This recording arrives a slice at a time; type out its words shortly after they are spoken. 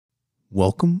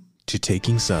Welcome to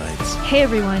Taking Sides. Hey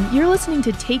everyone, you're listening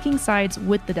to Taking Sides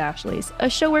with the Dashleys, a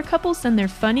show where couples send their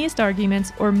funniest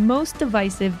arguments or most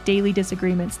divisive daily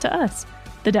disagreements to us,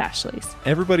 the Dashleys.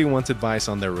 Everybody wants advice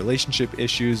on their relationship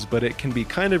issues, but it can be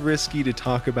kind of risky to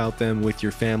talk about them with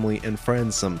your family and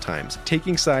friends sometimes.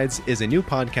 Taking Sides is a new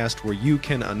podcast where you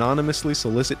can anonymously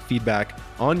solicit feedback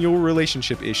on your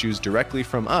relationship issues directly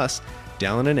from us,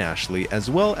 Dallin and Ashley,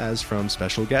 as well as from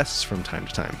special guests from time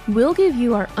to time. We'll give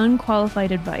you our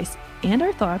unqualified advice and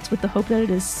our thoughts with the hope that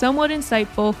it is somewhat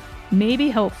insightful,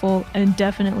 maybe helpful, and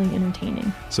definitely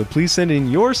entertaining. So please send in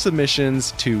your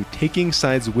submissions to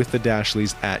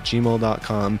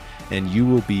takingsideswiththedashleys@gmail.com and you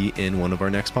will be in one of our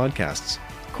next podcasts.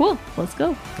 Cool, let's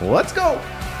go. Let's go!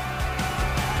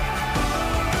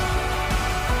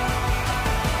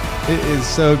 It is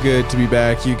so good to be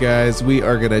back, you guys. We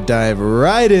are going to dive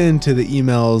right into the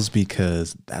emails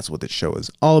because that's what the show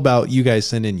is all about. You guys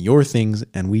send in your things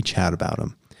and we chat about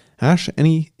them. Ash,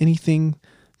 anything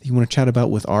that you want to chat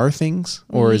about with our things?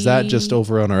 Or is that just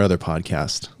over on our other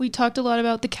podcast? We talked a lot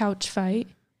about the couch fight.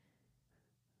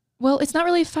 Well, it's not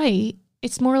really a fight.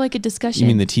 It's more like a discussion. You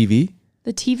mean the TV?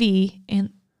 The TV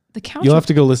and the couch. You'll have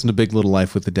to go listen to Big Little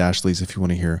Life with the Dashleys if you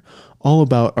want to hear all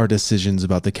about our decisions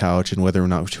about the couch and whether or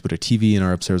not we should put a TV in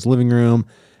our upstairs living room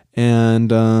and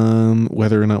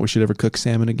whether or not we should ever cook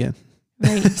salmon again.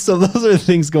 Right. So those are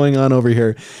things going on over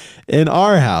here in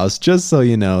our house, just so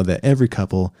you know that every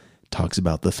couple talks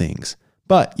about the things.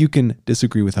 But you can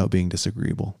disagree without being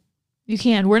disagreeable. You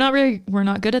can. We're not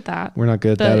good at that. We're not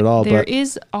good at that at all. There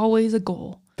is always a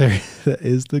goal. That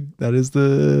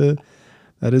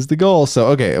is the goal. So,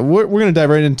 okay, we're going to dive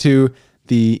right into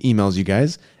the emails, you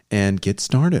guys, and get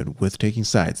started with Taking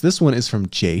Sides. This one is from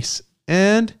Jace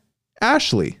and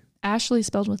Ashley. Ashley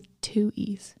spelled with 2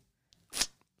 E's.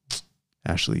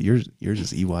 Ashley, yours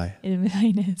is EY.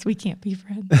 Mine is. We can't be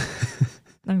friends.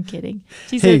 I'm kidding.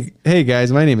 She says, hey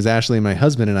guys, my name is Ashley. My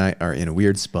husband and I are in a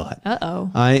weird spot.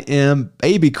 Uh-oh. I am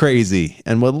baby crazy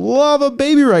and would love a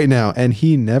baby right now, and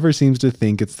he never seems to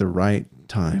think it's the right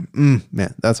time.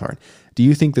 Man, that's hard. Do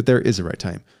you think that there is a right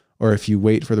time? Or if you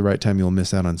wait for the right time, you'll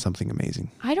miss out on something amazing?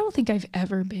 I don't think I've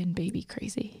ever been baby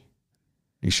crazy.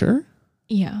 You sure?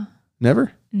 Yeah.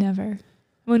 Never? Never.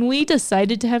 When we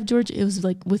decided to have George, it was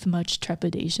like with much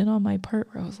trepidation on my part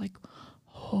where I was like,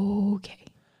 okay.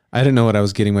 I didn't know what I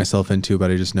was getting myself into, but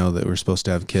I just know that we're supposed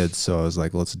to have kids. So I was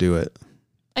like, let's do it.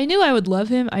 I knew I would love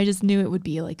him. I just knew it would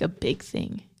be like a big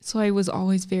thing. So I was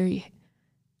always very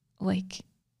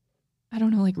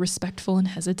respectful and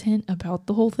hesitant about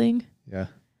the whole thing. Yeah.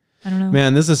 I don't know.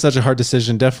 Man, this is such a hard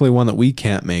decision. Definitely one that we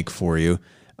can't make for you.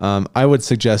 I would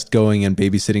suggest going and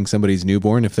babysitting somebody's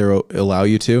newborn if they'll allow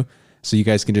you to. So you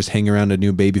guys can just hang around a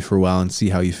new baby for a while and see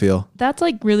how you feel. That's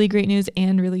like really great news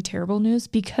and really terrible news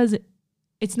because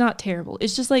it's not terrible.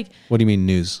 It's just like... What do you mean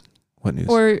news? What news?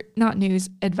 Or not news,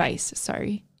 advice,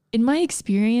 sorry. In my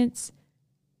experience,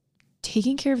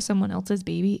 taking care of someone else's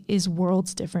baby is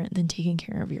worlds different than taking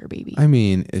care of your baby. I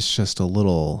mean, it's just a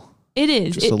little... It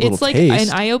is. It's like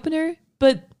taste. An eye-opener,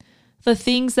 but the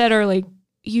things that are like,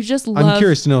 you just love... I'm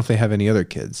curious to know if they have any other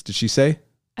kids. Did she say?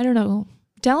 I don't know.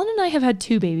 Dallin and I have had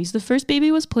 2 babies. The first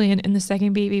baby was planned and the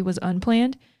second baby was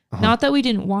unplanned. Uh-huh. Not that we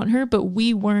didn't want her, but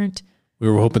we were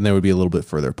hoping they would be a little bit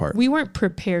further apart. We weren't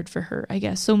prepared for her, I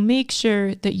guess. So make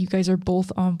sure that you guys are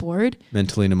both on board.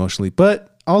 Mentally and emotionally.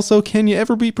 But also, can you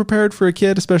ever be prepared for a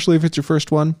kid, especially if it's your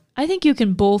first one? I think you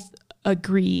can both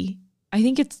agree. I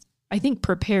think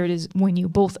prepared is when you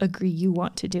both agree you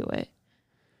want to do it.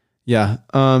 Yeah.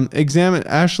 Examine,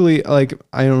 Ashley, like,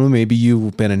 I don't know, maybe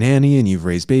you've been a nanny and you've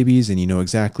raised babies and you know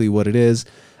exactly what it is.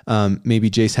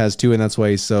 Maybe Jace has too, and that's why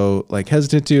he's so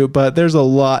hesitant to, but there's a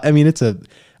lot. I mean,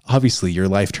 obviously your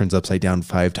life turns upside down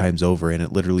 5 times over and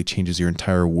it literally changes your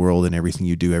entire world and everything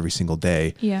you do every single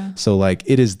day. Yeah. So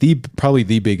it is probably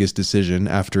the biggest decision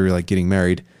after getting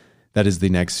married. That is the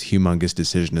next humongous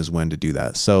decision is when to do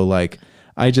that. So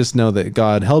I just know that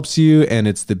God helps you and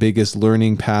it's the biggest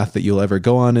learning path that you'll ever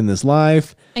go on in this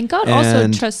life. And God also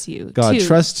trusts you. God too.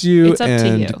 trusts you. It's up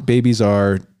and to you. Babies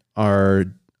are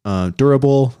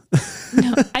durable.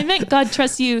 No, I meant God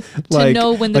trusts you to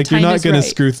know when the time is right. You're not going to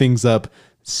screw things up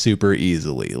super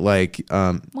easily.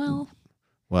 Well,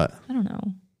 what? I don't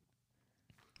know.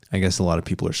 I guess a lot of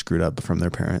people are screwed up from their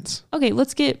parents. Okay,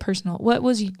 let's get personal. What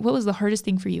was the hardest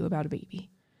thing for you about a baby?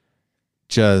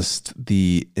 Just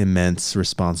the immense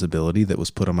responsibility that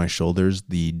was put on my shoulders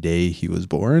the day he was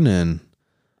born, and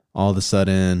all of a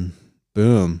sudden,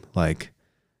 boom,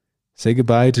 say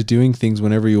goodbye to doing things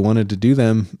whenever you wanted to do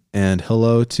them, and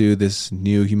hello to this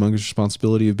new humongous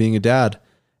responsibility of being a dad.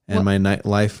 And my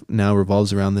life now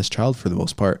revolves around this child for the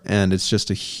most part. And it's just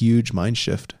a huge mind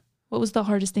shift. What was the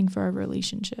hardest thing for our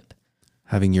relationship?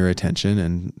 Having your attention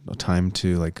and time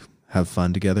to like have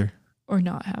fun together. Or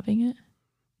not having it?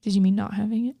 Did you mean not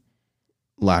having it?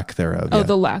 Lack thereof. Oh,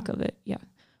 the lack of it. Yeah.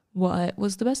 What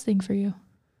was the best thing for you?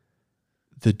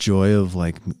 The joy of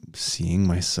like seeing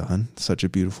my son. Such a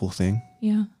beautiful thing.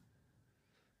 Yeah.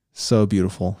 So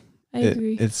beautiful. I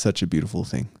agree. It's such a beautiful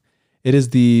thing. It is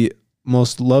the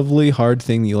most lovely, hard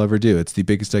thing that you'll ever do. It's the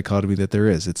biggest dichotomy that there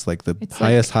is. It's like the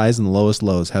highest highs and the lowest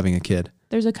lows having a kid.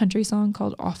 There's a country song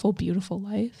called Awful Beautiful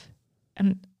Life.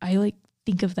 And I like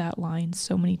think of that line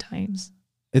so many times.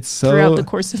 It's so throughout the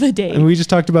course of the day. And we just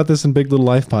talked about this in Big Little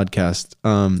Life podcast.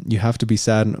 You have to be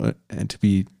sad and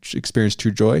to experience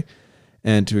true joy.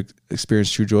 And to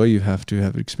experience true joy, you have to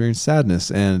have experienced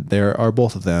sadness. And there are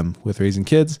both of them with raising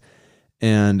kids.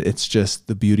 And it's just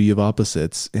the beauty of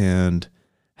opposites and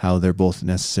how they're both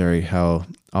necessary, how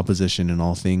opposition in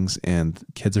all things. And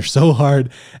kids are so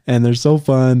hard and they're so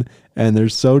fun and they're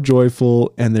so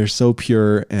joyful and they're so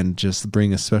pure and just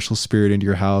bring a special spirit into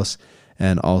your house.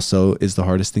 And also is the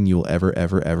hardest thing you will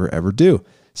ever do.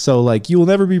 So like you will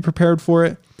never be prepared for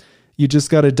it. You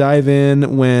just got to dive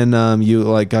in when you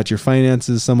like got your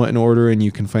finances somewhat in order and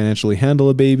you can financially handle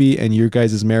a baby, and your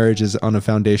guys' marriage is on a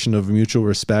foundation of mutual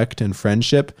respect and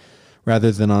friendship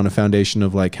rather than on a foundation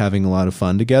of like having a lot of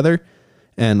fun together,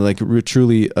 and like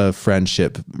truly a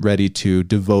friendship ready to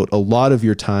devote a lot of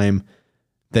your time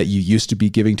that you used to be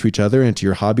giving to each other and to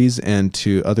your hobbies and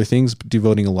to other things,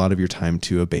 devoting a lot of your time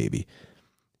to a baby.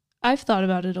 I've thought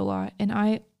about it a lot and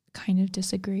I kind of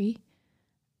disagree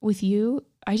with you.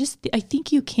 I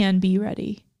think you can be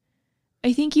ready.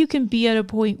 I think you can be at a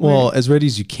point where... Well, as ready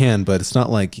as you can, but it's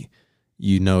not like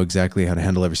you know exactly how to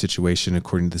handle every situation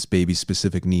according to this baby's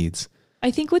specific needs. I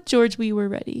think with George, we were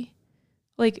ready.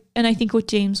 And I think with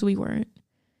James, we weren't.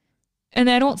 And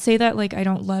I don't say that like I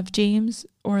don't love James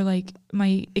or like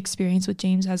my experience with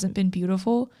James hasn't been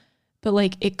beautiful, but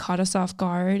like it caught us off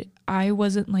guard. I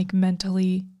wasn't like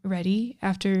mentally ready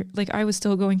after, like I was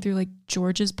still going through like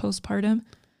George's postpartum.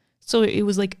 So it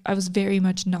was like I was very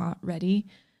much not ready.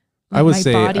 Like I would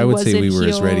say we were healed.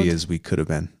 as ready as we could have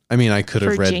been. I mean, I could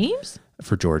have read James?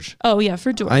 For George. Oh yeah,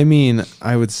 for George. I mean,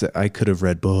 I would say I could have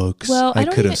read books. Well, I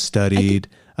could have studied.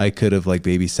 I could have like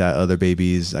babysat other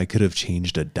babies. I could have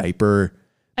changed a diaper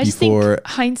I just before. think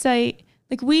hindsight,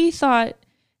 like we thought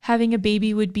having a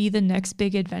baby would be the next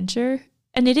big adventure.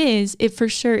 And it is, it for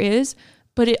sure is,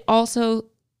 but it also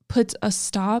puts a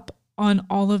stop on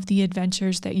all of the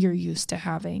adventures that you're used to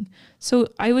having. So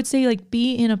I would say like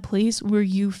be in a place where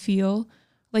you feel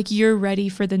like you're ready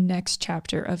for the next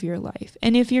chapter of your life.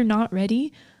 And if you're not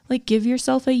ready, like give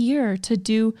yourself a year to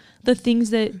do the things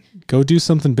that... Go do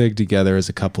something big together as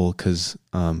a couple, because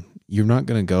you're not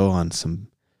going to go on some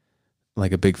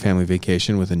like a big family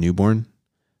vacation with a newborn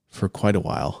for quite a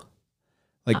while.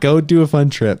 Like go do a fun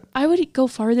trip. I would go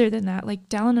farther than that. Like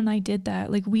Dallin and I did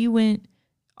that. Like we went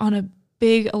on a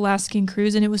big Alaskan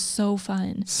cruise and it was so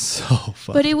fun. So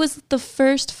fun. But it was the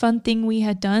first fun thing we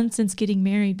had done since getting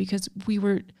married, because we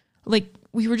were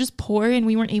just poor and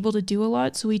we weren't able to do a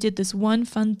lot. So we did this one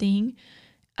fun thing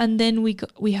and then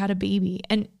we had a baby,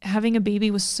 and having a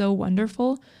baby was so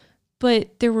wonderful.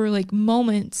 But there were like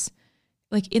moments,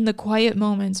 like in the quiet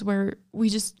moments where we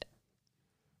just,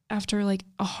 after like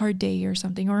a hard day or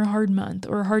something, or a hard month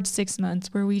or a hard 6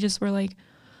 months, where we just were like,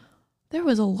 there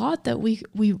was a lot that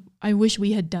I wish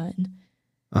we had done.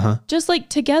 Just like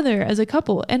together as a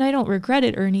couple. And I don't regret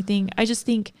it or anything. I just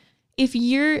think if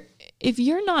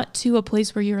you're not to a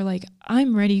place where you're like,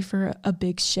 I'm ready for a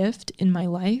big shift in my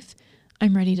life,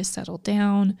 I'm ready to settle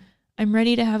down, I'm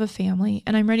ready to have a family,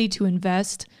 and I'm ready to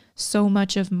invest so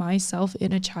much of myself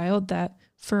in a child that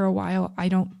for a while I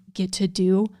don't get to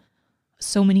do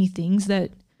so many things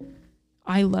that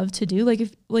I love to do.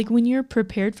 Like when you're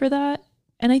prepared for that,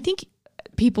 and I think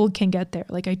people can get there.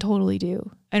 Like I totally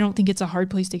do. I don't think it's a hard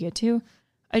place to get to.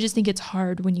 I just think it's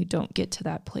hard when you don't get to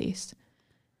that place.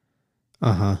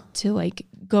 To like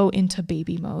go into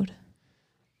baby mode.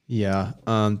 Yeah.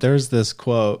 There's this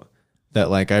quote that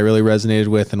like I really resonated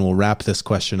with, and we'll wrap this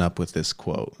question up with this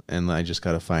quote. And I just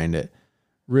got to find it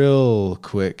real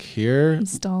quick here.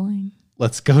 Installing.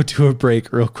 Let's go to a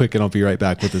break real quick and I'll be right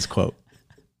back with this quote.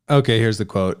 Okay, here's the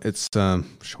quote. It's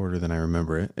shorter than I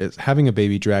remember it. It's having a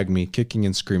baby dragged me kicking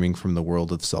and screaming from the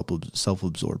world of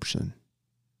self-absorption.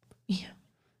 Yeah.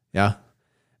 Yeah.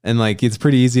 And like, it's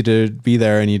pretty easy to be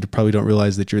there and you probably don't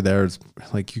realize that you're there. It's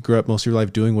like you grew up most of your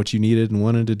life doing what you needed and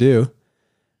wanted to do.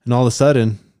 And all of a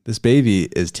sudden, this baby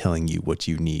is telling you what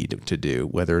you need to do,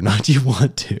 whether or not you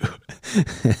want to.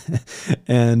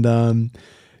 And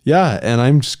Yeah, and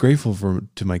I'm just grateful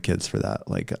to my kids for that.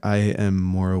 Like I am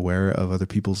more aware of other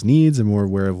people's needs and more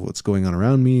aware of what's going on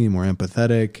around me, more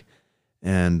empathetic,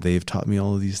 and they've taught me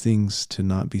all of these things to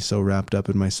not be so wrapped up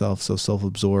in myself, so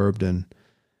self-absorbed, and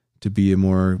to be a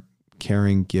more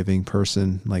caring, giving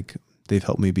person. Like they've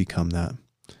helped me become that.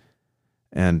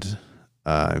 And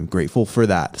I'm grateful for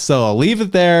that. So I'll leave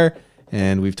it there.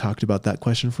 And we've talked about that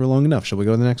question for long enough. Shall we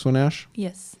go to the next one, Ash?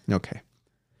 Yes. Okay.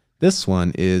 This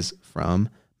one is from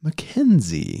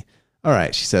Mackenzie. All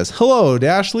right. She says, hello,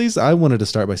 Dashleys. I wanted to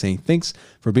start by saying thanks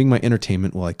for being my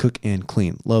entertainment while I cook and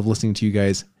clean. Love listening to you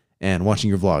guys and watching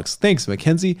your vlogs. Thanks,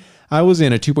 Mackenzie. I was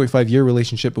in a 2.5-year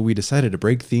relationship, but we decided to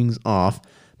break things off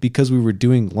because we were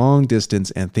doing long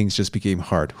distance and things just became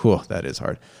hard. Whew, that is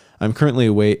hard. I'm currently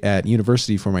away at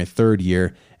university for my 3rd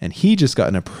year, and he just got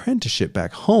an apprenticeship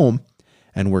back home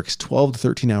and works 12 to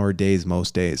 13-hour days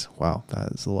most days. Wow,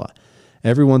 that is a lot.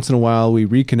 Every once in a while, we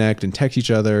reconnect and text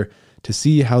each other to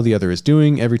see how the other is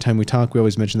doing. Every time we talk, we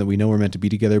always mention that we know we're meant to be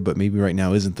together, but maybe right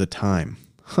now isn't the time.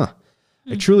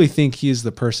 I truly think he is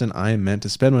the person I am meant to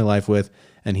spend my life with,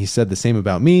 and he said the same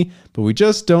about me, but we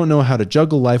just don't know how to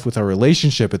juggle life with our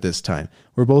relationship at this time.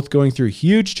 We're both going through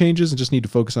huge changes and just need to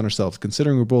focus on ourselves.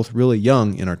 Considering we're both really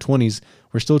young in our 20s,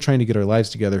 we're still trying to get our lives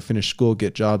together, finish school,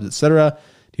 get jobs, etc.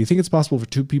 Do you think it's possible for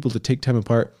two people to take time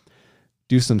apart,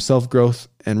 do some self-growth,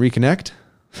 and reconnect?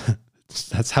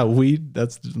 That's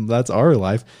our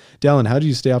life. Dallin, how do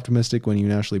you stay optimistic when you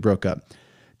and Ashley broke up?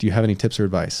 Do you have any tips or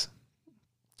advice?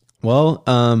 Well,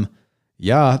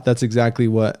 yeah, that's exactly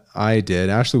what I did.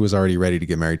 Ashley was already ready to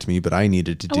get married to me, but I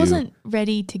needed to I wasn't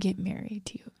ready to get married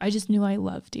to you. I just knew I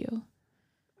loved you.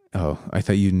 Oh, I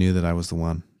thought you knew that I was the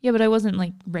one. Yeah, but I wasn't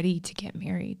like ready to get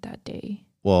married that day.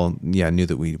 Well, yeah, I knew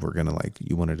that we were going to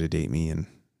you wanted to date me and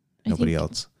nobody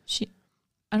else.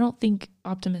 I don't think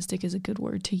optimistic is a good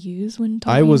word to use when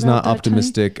talking I was about not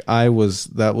optimistic. That was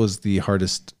the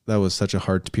hardest. That was such a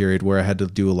hard period where I had to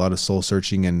do a lot of soul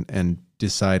searching and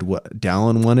decide what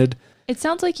Dallin wanted. It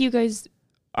sounds like you guys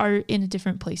are in a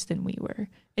different place than we were.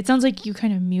 It sounds like you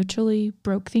kind of mutually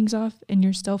broke things off and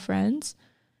you're still friends.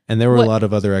 And there were a lot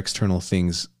of other external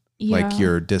things like Yeah.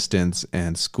 your distance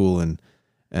and school and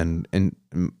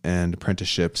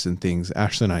apprenticeships and things.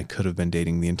 Ashley and I could have been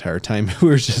dating the entire time. We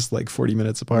were just like 40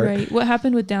 minutes apart. Right. What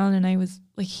happened with Dallin and I was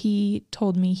like, he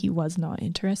told me he was not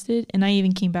interested. And I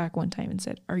even came back one time and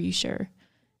said, "Are you sure?"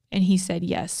 And he said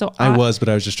yes. So I was, but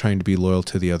I was just trying to be loyal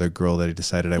to the other girl that I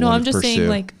decided I wanted to pursue. No, I'm just saying,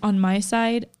 like, on my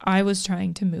side, I was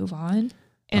trying to move on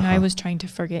and I was trying to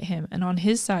forget him. And on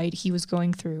his side, he was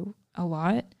going through a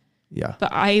lot. Yeah.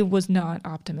 But I was not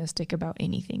optimistic about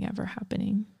anything ever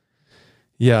happening.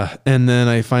 Yeah. And then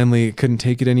I finally couldn't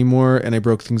take it anymore. And I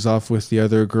broke things off with the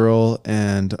other girl.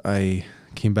 And I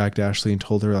came back to Ashley and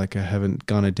told her, like, I haven't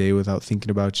gone a day without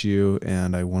thinking about you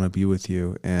and I want to be with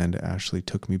you. And Ashley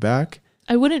took me back.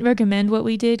 I wouldn't recommend what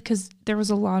we did because there was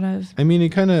a lot of... I mean, it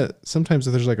kind of... Sometimes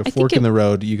if there's like a fork in the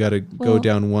road, you got to go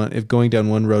down one... If going down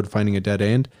one road, finding a dead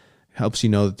end helps you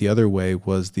know that the other way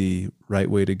was the right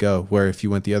way to go. Where if you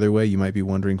went the other way, you might be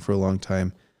wondering for a long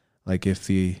time, like if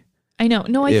the... I know.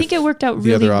 No, I think it worked out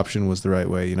really... The other option was the right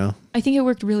way, you know? I think it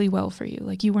worked really well for you.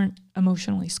 Like, you weren't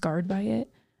emotionally scarred by it.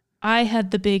 I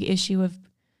had the big issue of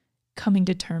coming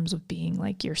to terms with being,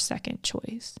 like, your second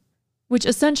choice. Which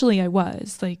essentially I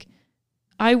was. Like,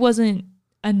 I wasn't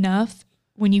enough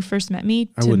when you first met me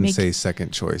to I wouldn't say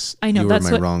second choice. I know. You were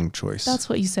my wrong choice. That's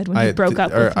what you said when you broke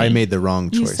up with me. I made the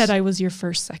wrong choice. You said I was your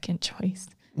first second choice.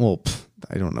 Well,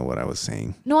 I don't know what I was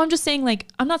saying. No, I'm just saying, like,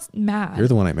 I'm not mad. You're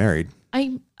the one I married.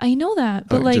 I know that,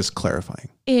 but like, just clarifying.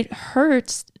 It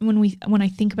hurts when I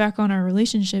think back on our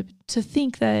relationship to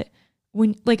think that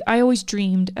when, like, I always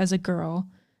dreamed as a girl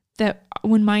that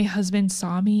when my husband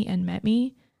saw me and met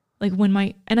me, like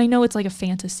and I know it's like a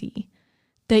fantasy,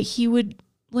 that he would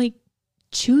like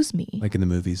choose me. Like in the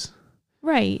movies.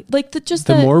 Right. Like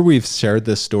the more we've shared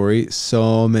this story,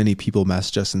 so many people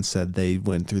messaged us and said they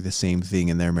went through the same thing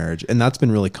in their marriage. And that's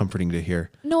been really comforting to hear.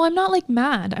 No, I'm not like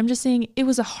mad. I'm just saying it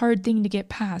was a hard thing to get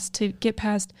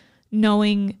past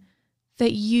knowing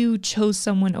that you chose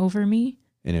someone over me.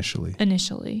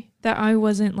 Initially. That I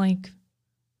wasn't like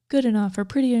good enough or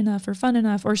pretty enough or fun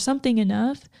enough or something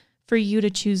enough for you to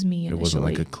choose me initially. It wasn't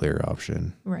like a clear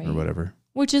option. Right. Or whatever.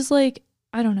 Which is like,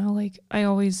 I don't know, like I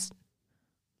always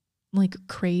like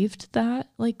craved that,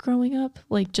 like growing up,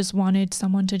 like just wanted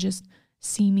someone to just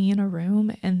see me in a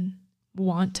room and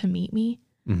want to meet me.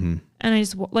 Mm-hmm. And I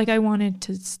just like, I wanted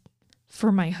to,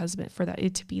 for my husband, for that,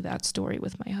 it to be that story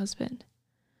with my husband.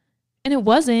 And it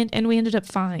wasn't, and we ended up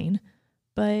fine,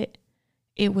 but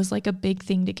it was like a big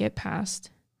thing to get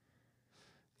past.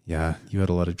 Yeah. You had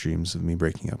a lot of dreams of me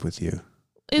breaking up with you.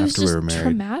 it was after we just were married.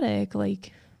 traumatic.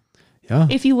 Like, Yeah.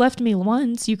 if you left me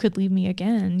once, you could leave me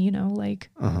again, you know, like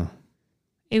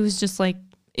it was just like,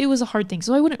 it was a hard thing.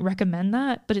 So I wouldn't recommend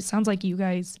that, but it sounds like you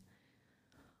guys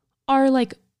are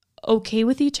like okay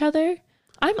with each other.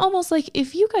 I'm almost like,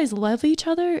 if you guys love each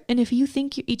other and if you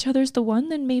think each other's the one,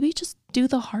 then maybe just do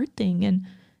the hard thing and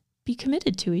be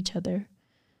committed to each other.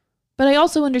 But I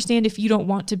also understand if you don't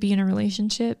want to be in a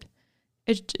relationship,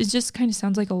 it just kind of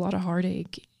sounds like a lot of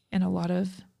heartache and a lot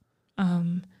of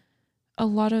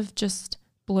just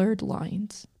blurred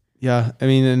lines. Yeah. I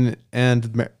mean,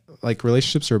 and like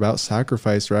relationships are about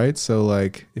sacrifice, right? So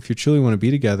like if you truly want to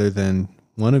be together, then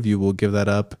one of you will give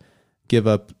up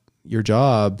your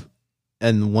job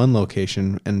in one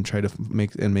location and try to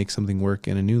make something work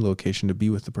in a new location to be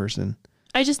with the person.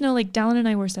 I just know like Dallin and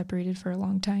I were separated for a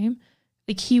long time.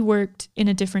 Like he worked in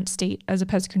a different state as a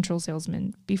pest control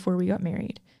salesman before we got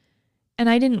married. And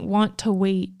I didn't want to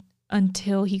wait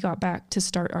until he got back to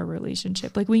start our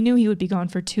relationship. Like we knew he would be gone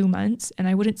for 2 months and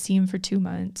I wouldn't see him for 2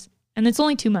 months. And it's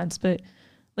only 2 months, but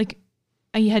like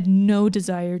I had no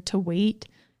desire to wait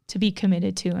to be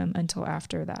committed to him until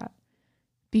after that,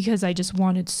 because I just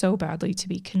wanted so badly to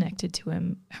be connected to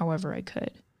him however I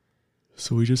could.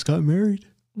 So we just got married.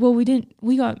 Well,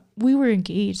 we were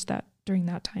engaged during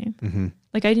that time. Mm-hmm.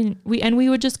 Like we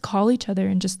would just call each other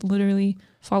and just literally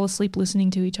fall asleep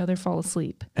listening to each other fall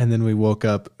asleep. And then we woke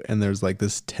up and there's like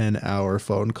this 10-hour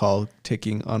phone call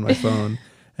ticking on my phone.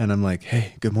 And I'm like,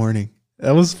 hey, good morning.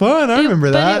 That was fun. I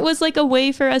remember that. But it was like a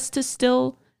way for us to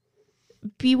still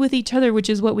be with each other, which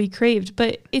is what we craved.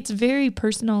 But it's very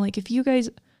personal. Like if you guys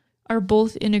are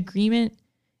both in agreement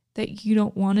that you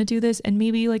don't want to do this, and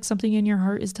maybe like something in your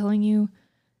heart is telling you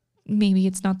maybe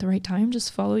it's not the right time,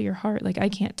 just follow your heart. Like I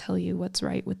can't tell you what's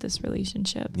right with this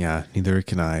relationship. Yeah, neither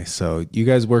can I. So you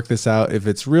guys work this out. If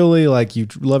it's really like you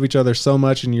love each other so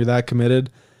much and you're that committed,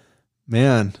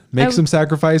 man, make some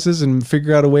sacrifices and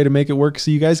figure out a way to make it work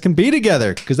so you guys can be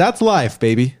together, because that's life,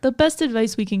 baby. The best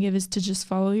advice we can give is to just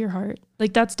follow your heart.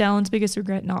 Like that's Dallin's biggest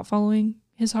regret, not following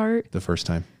his heart. The first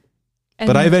time. And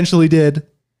but I eventually did.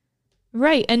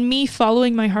 Right. And me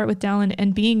following my heart with Dallin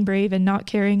and being brave and not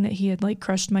caring that he had like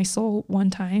crushed my soul one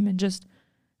time and just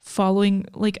following,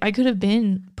 like I could have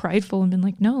been prideful and been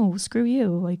like, no, screw you.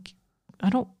 Like, I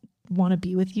don't want to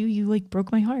be with you. You like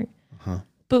broke my heart.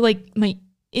 But like my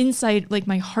inside, like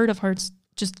my heart of hearts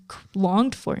just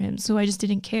longed for him. So I just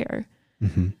didn't care.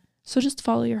 Mm-hmm. So just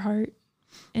follow your heart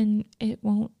and it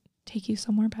won't take you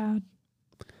somewhere bad.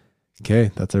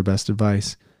 Okay. That's our best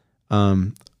advice.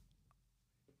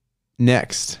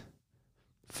 Next,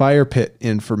 fire pit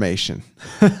information.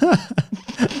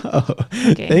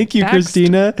 Okay, thank you,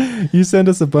 Christina. You sent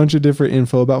us a bunch of different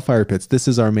info about fire pits. This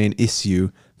is our main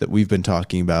issue that we've been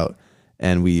talking about.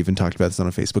 And we even talked about this on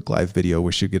a Facebook Live video.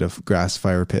 We should get a grass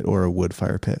fire pit or a wood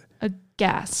fire pit. A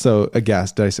gas. So a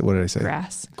gas. What did I say?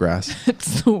 Grass. Grass.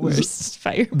 It's the worst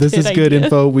fire pit. This is good idea.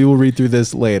 info. We will read through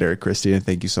this later, Christina.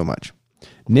 Thank you so much.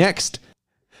 Next.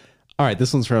 All right,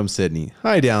 this one's from Sydney.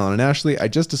 Hi, Dallin and Ashley. I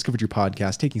just discovered your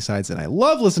podcast, Taking Sides, and I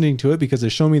love listening to it because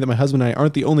it's shown me that my husband and I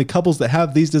aren't the only couples that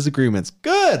have these disagreements.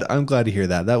 Good. I'm glad to hear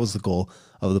that. That was the goal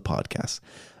of the podcast.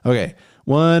 Okay,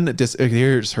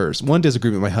 here's hers. One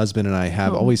disagreement my husband and I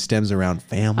have always stems around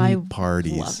family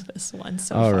parties. I love this one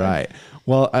so All far. right.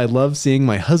 Well, I love seeing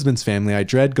my husband's family. I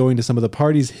dread going to some of the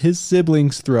parties his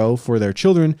siblings throw for their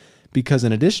children, because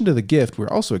in addition to the gift, we're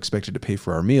also expected to pay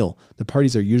for our meal. The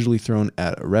parties are usually thrown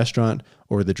at a restaurant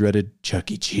or the dreaded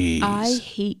Chuck E. Cheese. I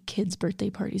hate kids' birthday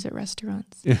parties at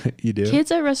restaurants. You do?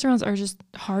 Kids at restaurants are just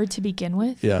hard to begin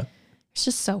with. Yeah. It's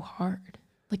just so hard.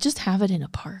 Like, just have it in a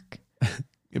park.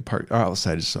 Our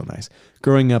outside is so nice.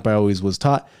 Growing up, I always was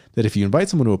taught that if you invite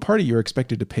someone to a party, you're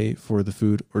expected to pay for the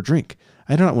food or drink.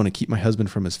 I do not want to keep my husband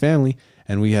from his family,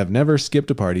 and we have never skipped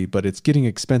a party, but it's getting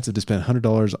expensive to spend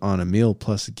 $100 on a meal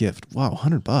plus a gift. Wow,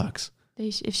 $100.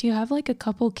 If you have like a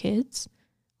couple kids,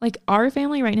 like our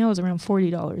family right now is around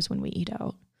 $40 when we eat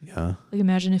out. Yeah. Like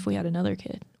imagine if we had another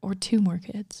kid or 2 more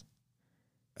kids.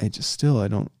 I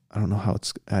don't know how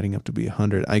it's adding up to be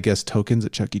 100. I guess tokens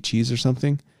at Chuck E. Cheese or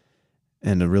something,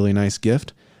 and a really nice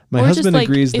gift. My husband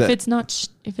agrees that if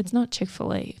it's not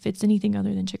Chick-fil-A, if it's anything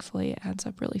other than Chick-fil-A, it adds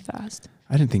up really fast.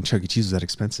 I didn't think Chuck E. Cheese was that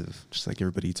expensive. Just like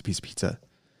everybody eats a piece of pizza.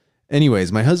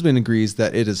 Anyways, my husband agrees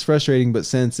that it is frustrating, but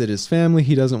since it is family,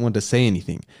 he doesn't want to say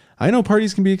anything. I know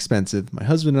parties can be expensive. My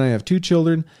husband and I have 2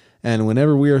 children, and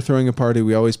whenever we are throwing a party,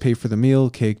 we always pay for the meal,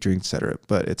 cake, drink, etc.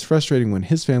 But it's frustrating when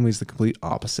his family is the complete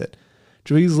opposite.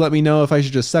 Please let me know if I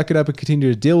should just suck it up and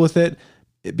continue to deal with it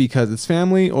because it's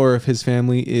family, or if his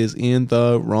family is in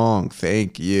the wrong.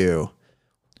 Thank you.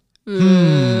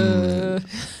 Okay,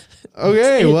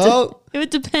 well, It would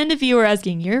depend if you were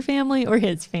asking your family or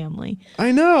his family.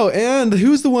 I know. And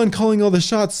who's the one calling all the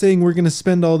shots saying we're going to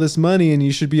spend all this money and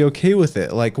you should be okay with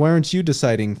it? Like, why aren't you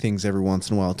deciding things every once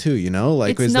in a while too, you know?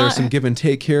 Like, It's is there not some give and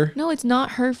take here? No, it's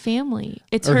not her family.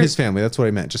 It's Or her. his family. That's what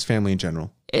I meant. Just family in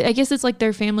general. I guess it's like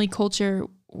their family culture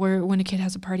where when a kid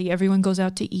has a party, everyone goes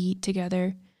out to eat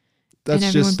together. That's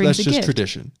everyone brings a just gift.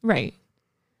 tradition. Right.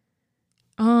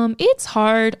 It's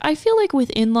hard. I feel like with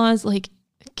in-laws, like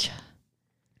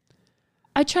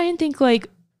I try and think like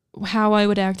how I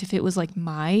would act if it was like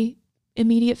my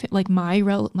immediate, like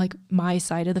my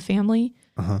side of the family.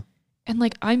 Uh-huh. And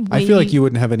like I feel like you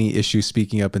wouldn't have any issue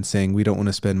speaking up and saying, we don't want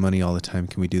to spend money all the time.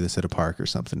 Can we do this at a park or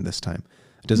something this time?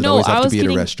 Does it always have to be at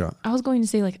a restaurant? I was going to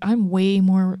say like I'm way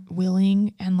more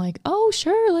willing and like, oh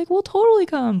sure, like we'll totally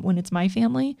come when it's my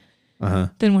family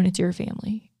than when it's your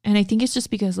family. And I think it's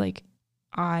just because like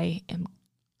I am.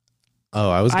 Oh,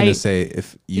 I was going to say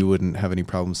if you wouldn't have any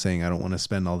problem saying I don't want to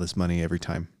spend all this money every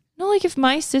time. No, like if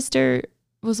my sister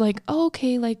was like, oh,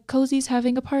 okay, like Cozy's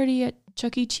having a party at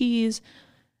Chuck E. Cheese.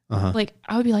 Like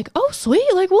I would be like, oh,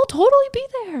 sweet. Like we'll totally be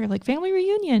there. Like family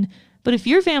reunion. But if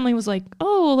your family was like,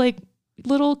 oh, like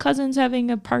little cousin's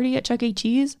having a party at Chuck E.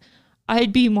 Cheese,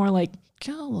 I'd be more like,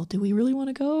 oh, well, do we really want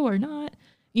to go or not?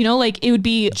 You know, like it would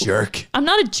be jerk. I'm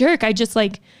not a jerk. I just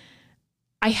like,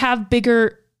 I have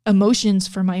bigger emotions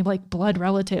for my like blood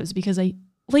relatives because I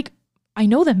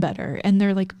know them better and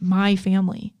they're like my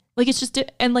family. Like it's just,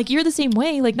 and like you're the same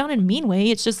way, like not in a mean way.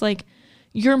 It's just like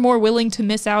you're more willing to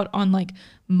miss out on like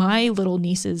my little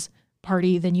niece's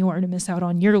party than you are to miss out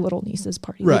on your little niece's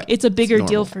party. Right. Like, it's a bigger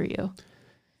deal for you.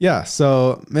 Yeah.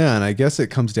 So man, I guess it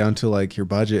comes down to like your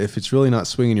budget. If it's really not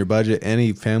swinging your budget,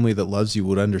 any family that loves you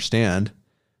would understand.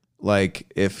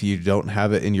 Like if you don't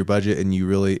have it in your budget and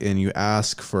you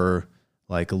ask for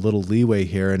like a little leeway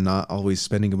here and not always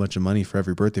spending a bunch of money for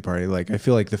every birthday party. Like I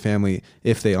feel like the family,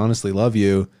 if they honestly love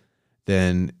you,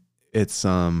 then it's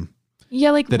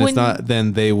yeah, like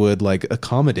then they would like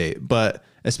accommodate, but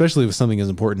especially with something as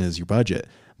important as your budget.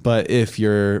 But if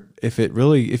you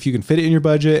can fit it in your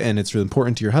budget and it's really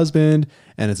important to your husband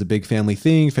and it's a big family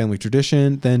thing, family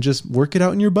tradition, then just work it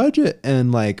out in your budget.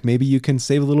 And like, maybe you can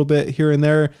save a little bit here and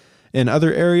there in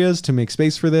other areas to make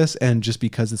space for this. And just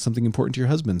because it's something important to your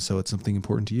husband, so it's something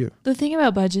important to you. The thing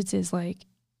about budgets is like,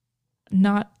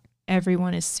 not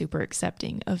everyone is super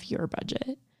accepting of your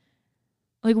budget.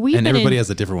 Like everybody has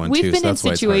a different one too. We've been in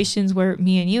situations where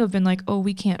me and you have been like, oh,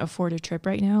 we can't afford a trip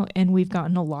right now. And we've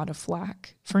gotten a lot of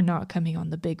flack for not coming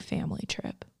on the big family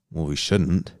trip. Well, we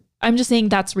shouldn't. I'm just saying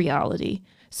that's reality.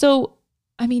 So,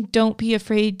 I mean, don't be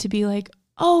afraid to be like,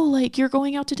 oh, like you're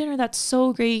going out to dinner. That's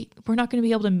so great. We're not going to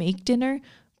be able to make dinner,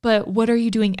 but what are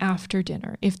you doing after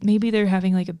dinner? If maybe they're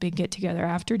having like a big get together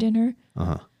after dinner,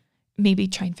 maybe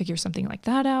try and figure something like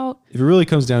that out. If it really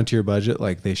comes down to your budget,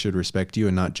 like they should respect you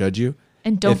and not judge you.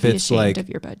 And don't be ashamed of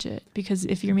your budget, because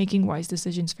if you're making wise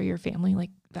decisions for your family, like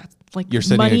that's like you're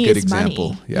setting a good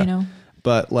example. Money, yeah. You know?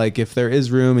 But like if there is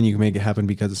room and you can make it happen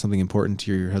because it's something important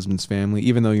to your husband's family,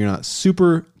 even though you're not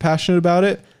super passionate about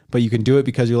it, but you can do it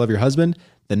because you love your husband,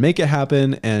 then make it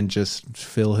happen and just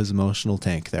fill his emotional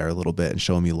tank there a little bit and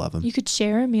show him you love him. You could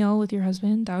share a meal with your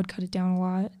husband. That would cut it down a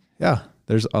lot. Yeah.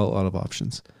 There's a lot of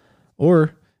options.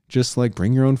 Or just like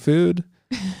bring your own food.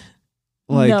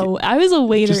 Like, no, I was a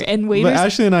waiter and waiters. But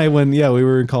Ashley and I, when we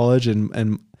were in college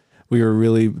and we were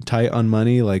really tight on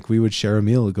money, like we would share a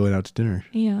meal going out to dinner.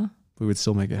 Yeah. We would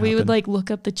still make it happen. We would like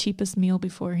look up the cheapest meal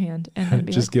beforehand and then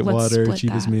be just like, get water,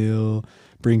 cheapest meal,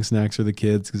 bring snacks for the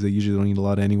kids because they usually don't eat a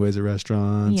lot anyways at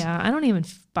restaurants. Yeah, I don't even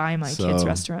buy my kids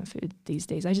restaurant food these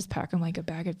days. I just pack them like a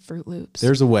bag of Fruit Loops.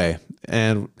 There's a way,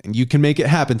 and you can make it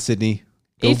happen, Sydney.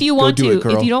 If you want to.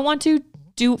 If you don't want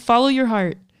to, follow your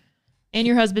heart. And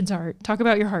your husband's heart. Talk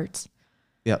about your hearts.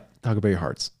 Yep. Talk about your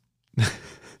hearts. All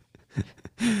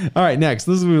right. Next.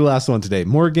 This is the last one today.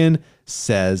 Morgan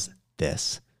says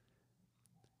this.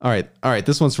 All right.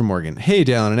 This one's from Morgan. Hey,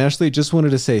 Dallin and Ashley. Just wanted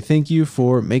to say thank you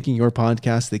for making your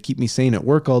podcast. They keep me sane at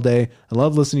work all day. I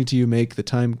love listening to you make the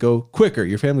time go quicker.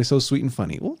 Your family's so sweet and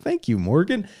funny. Well, thank you,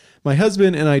 Morgan. My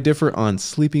husband and I differ on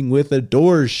sleeping with the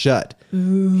doors shut.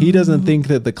 Ooh. He doesn't think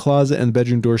that the closet and the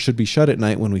bedroom door should be shut at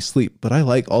night when we sleep, but I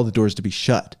like all the doors to be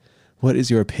shut. What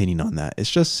is your opinion on that? It's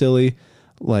just silly.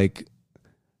 Like,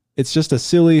 it's just a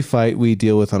silly fight we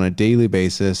deal with on a daily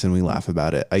basis and we laugh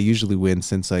about it. I usually win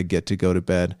since I get to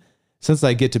bed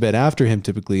after him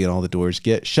typically and all the doors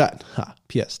get shut.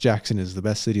 P.S. Jackson is the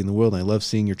best city in the world and I love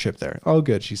seeing your trip there. Oh,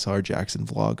 good. She saw our Jackson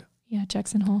vlog. Yeah,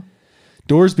 Jackson Hole.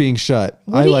 Doors being shut.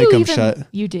 I like them shut.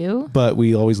 You do? But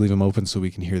we always leave them open so we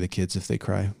can hear the kids if they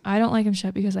cry. I don't like them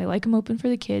shut because I like them open for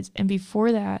the kids. And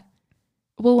before that,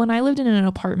 Well, when I lived in an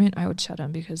apartment, I would shut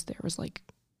them because there was like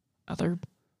other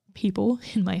people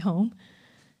in my home.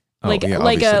 Like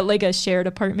a shared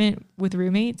apartment with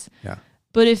roommates. Yeah.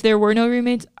 But if there were no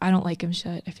roommates, I don't like them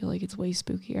shut. I feel like it's way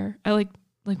spookier. I like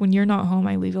when you're not home,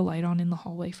 I leave a light on in the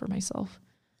hallway for myself.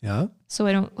 Yeah. So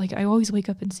I don't I always wake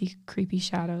up and see creepy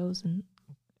shadows and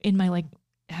in my like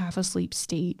half asleep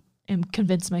state and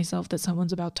convince myself that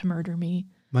someone's about to murder me.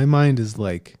 My mind is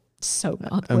like, So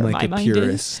not I'm where like my a mind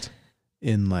purist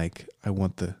in like, I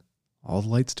want all the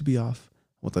lights to be off.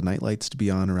 I want the night lights to be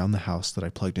on around the house that I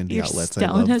plugged into the outlets. I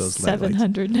love has those light lights.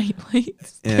 700 night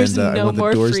lights. And There's I no want the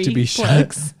more doors free to be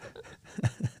plugs.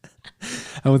 shut.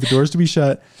 I want the doors to be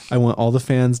shut. I want all the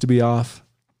fans to be off.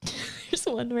 There's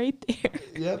one right there.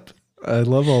 Yep. I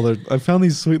love I found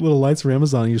these sweet little lights from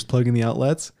Amazon. You just plug in the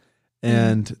outlets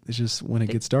and it's just, when it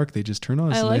gets dark, they just turn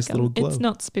on. It's a nice little glow. It's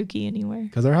not spooky anywhere.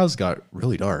 Because our house got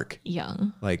really dark. Yeah.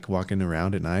 Like walking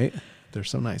around at night. They're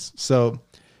so nice. So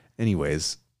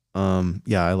anyways,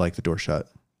 yeah, I like the door shut.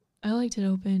 I liked it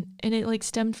open. And it like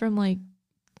stemmed from like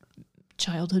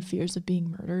childhood fears of being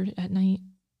murdered at night.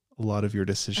 A lot of your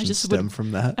decisions stem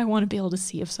from that. I want to be able to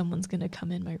see if someone's going to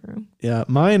come in my room. Yeah.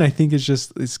 Mine, I think,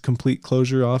 is complete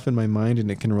closure off in my mind,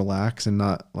 and it can relax and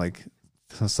not like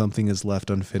something is left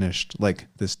unfinished, like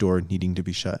this door needing to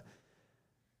be shut.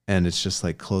 And it's just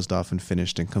like closed off and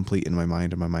finished and complete in my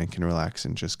mind, and my mind can relax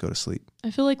and just go to sleep. I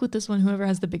feel like with this one, whoever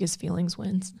has the biggest feelings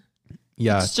wins.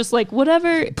 Yeah. It's just like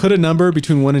whatever. Put a number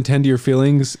between 1 and 10 to your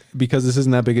feelings, because this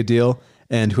isn't that big a deal.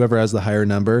 And whoever has the higher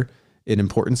number in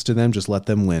importance to them, just let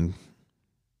them win.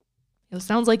 It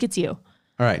sounds like it's you. All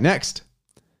right, next.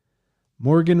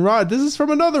 Morgan Rod. This is from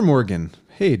another Morgan.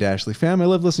 Hey, Dashley fam. I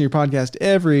love listening to your podcast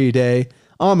every day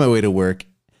on my way to work,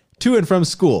 to and from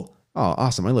school. Oh,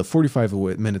 awesome. I live 45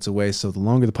 minutes away, so the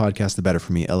longer the podcast, the better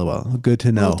for me. LOL. Good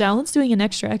to know. Well, Dallin's doing an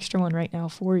extra one right now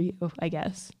for you, I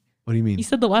guess. What do you mean? You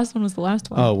said the last one was the last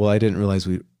one. Oh, well, I didn't realize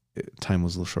time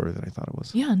was a little shorter than I thought it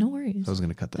was. Yeah, no worries. I was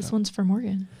going to cut that This out. one's for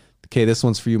Morgan. Okay, this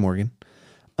one's for you, Morgan.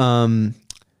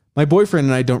 My boyfriend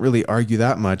and I don't really argue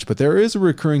that much, but there is a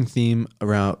recurring theme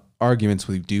around arguments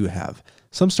we do have.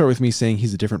 Some start with me saying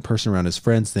he's a different person around his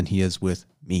friends than he is with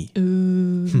me.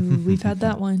 Ooh, we've had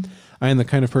that one. I am the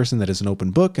kind of person that is an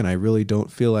open book, and I really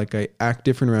don't feel like I act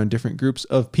different around different groups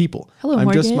of people. Hello, I'm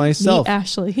Morgan. just myself. Meet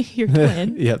Ashley, your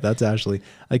twin. Yeah, that's Ashley.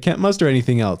 I can't muster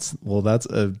anything else. Well, that's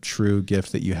a true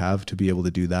gift that you have to be able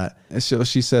to do that. So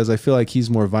she says, I feel like he's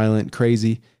more violent,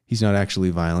 crazy. He's not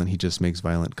actually violent. He just makes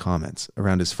violent comments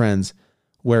around his friends.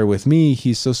 Where with me,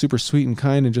 he's so super sweet and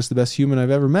kind and just the best human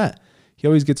I've ever met. He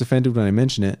always gets offended when I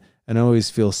mention it, and I always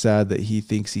feel sad that he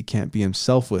thinks he can't be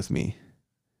himself with me.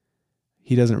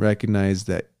 He doesn't recognize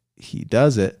that he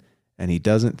does it, and he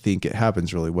doesn't think it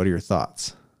happens really. What are your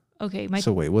thoughts? Okay.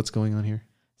 So wait, what's going on here?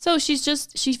 So she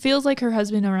feels like her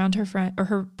husband around her friend or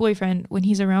her boyfriend when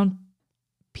he's around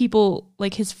people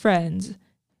like his friends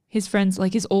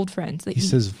like his old friends. That He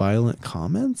says violent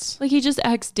comments? Like he just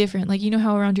acts different. Like, you know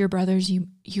how around your brothers you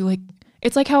like,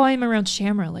 it's like how I'm around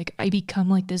Shamra. Like I become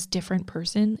like this different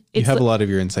person. You have a lot of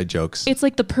your inside jokes. It's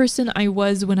like the person I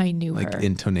was when I knew her. Like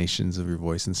intonations of your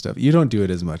voice and stuff. You don't do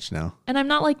it as much now. And I'm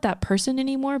not like that person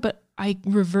anymore, but I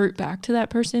revert back to that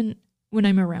person when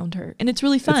I'm around her. And it's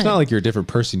really fun. It's not like you're a different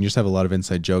person. You just have a lot of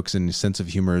inside jokes, and your sense of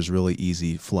humor is really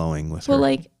easy flowing with her. Well,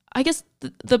 like, I guess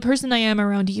the person I am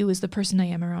around you is the person I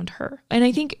am around her. And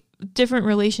I think different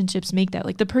relationships make that.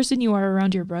 Like the person you are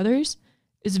around your brothers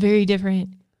is very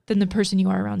different than the person you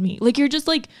are around me. Like you're just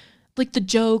like the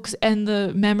jokes and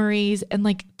the memories and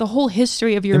like the whole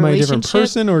history of your relationship. Am I a different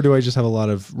person, or do I just have a lot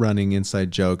of running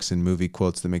inside jokes and movie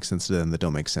quotes that make sense to them that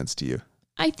don't make sense to you?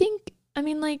 I think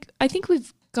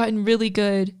we've gotten really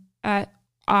good at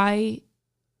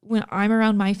when I'm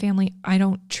around my family, I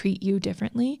don't treat you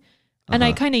differently. And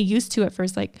I kind of used to at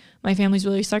first, like my family's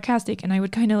really sarcastic, and I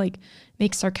would kind of like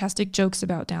make sarcastic jokes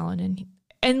about Dallin,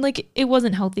 and like it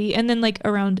wasn't healthy. And then like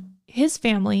around his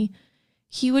family,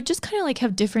 he would just kind of like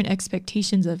have different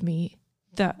expectations of me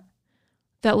that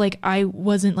like I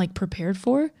wasn't like prepared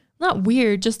for. Not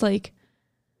weird, just like,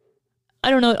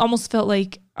 I don't know. It almost felt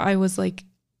like I was like,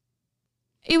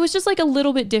 it was just like a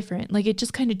little bit different. Like it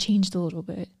just kind of changed a little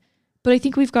bit. But I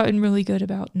think we've gotten really good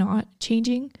about not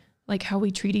changing like how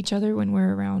we treat each other when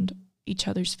we're around each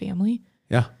other's family.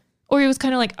 Yeah. Or it was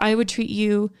kind of like I would treat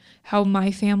you how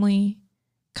my family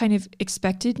kind of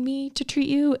expected me to treat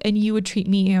you, and you would treat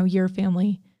me how your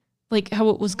family, like how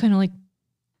it was kind of like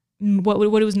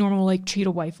what it was normal, like treat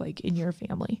a wife like in your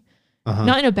family.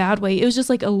 Not in a bad way. It was just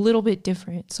like a little bit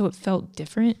different. So it felt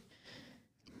different.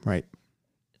 Right.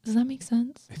 Does that make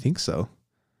sense? I think so.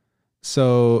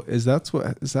 So is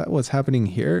that what's happening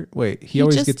here? Wait, he He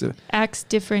always just gets a. acts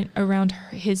different around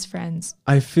his friends.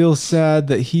 I feel sad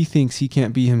that he thinks he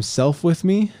can't be himself with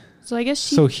me. So I guess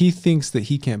she. So he thinks that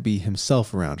he can't be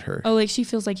himself around her. Oh, like she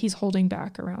feels like he's holding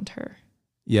back around her.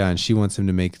 Yeah, and she wants him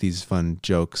to make these fun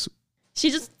jokes.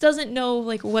 She just doesn't know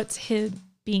like what's him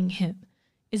being him.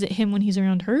 Is it him when he's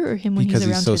around her or him when Because he's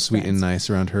around he's so his sweet friends? and nice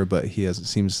around her, but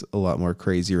seems a lot more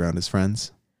crazy around his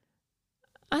friends.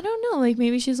 I don't know. Like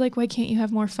maybe she's like, why can't you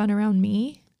have more fun around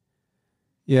me?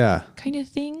 Yeah. Kind of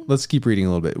thing. Let's keep reading a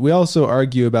little bit. We also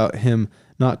argue about him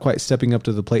not quite stepping up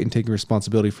to the plate and taking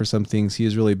responsibility for some things. He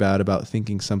is really bad about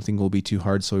thinking something will be too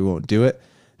hard, so he won't do it.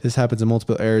 This happens in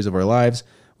multiple areas of our lives.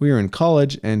 We are in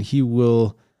college, and he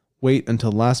will wait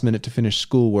until last minute to finish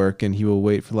schoolwork, and he will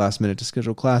wait for the last minute to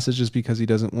schedule classes just because he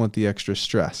doesn't want the extra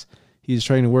stress. He's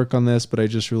trying to work on this, but I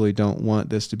just really don't want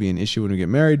this to be an issue when we get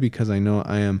married because I know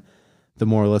I am the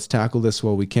more let's tackle this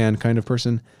while we can kind of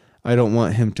person. I don't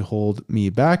want him to hold me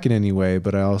back in any way,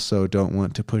 but I also don't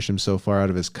want to push him so far out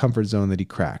of his comfort zone that he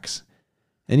cracks.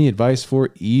 Any advice for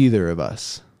either of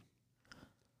us?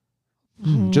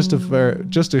 Oh,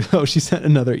 she sent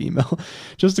another email.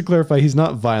 Just to clarify, he's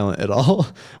not violent at all.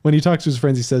 When he talks to his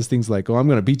friends, he says things like, "Oh, I'm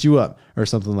going to beat you up," or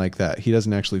something like that. He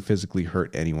doesn't actually physically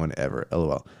hurt anyone ever.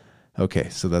 LOL. Okay,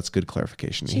 so that's good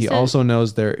clarification. He also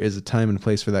knows there is a time and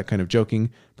place for that kind of joking,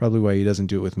 probably why he doesn't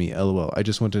do it with me. LOL. I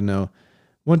just want to know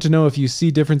if you see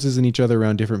differences in each other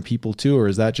around different people too, or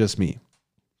is that just me?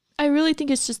 I really think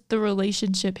it's just the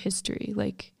relationship history.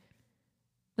 Like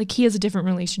he has a different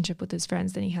relationship with his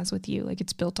friends than he has with you. Like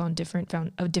it's built on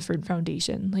a different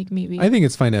foundation. Like maybe I think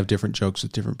it's fine to have different jokes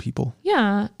with different people.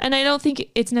 Yeah, and I don't think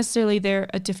it's necessarily they're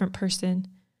a different person.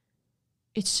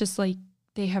 It's just like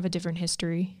they have a different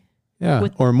history. Yeah,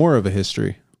 or more of a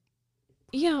history.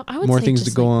 Yeah, I would more say things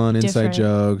to go on, inside different.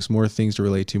 jokes, more things to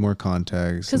relate to, more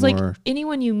context. Because like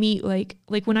anyone you meet, like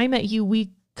when I met you, we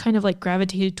kind of like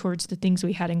gravitated towards the things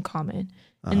we had in common,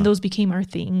 and those became our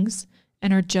things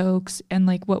and our jokes and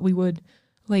like what we would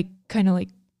like kind of like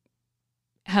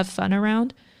have fun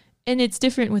around. And it's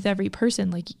different with every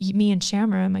person. Like me and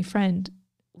Shamra, my friend,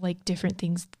 like different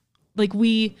things. Like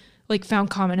we like found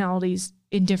commonalities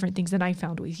in different things than I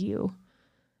found with you.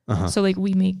 So like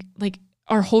we make like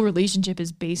our whole relationship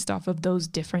is based off of those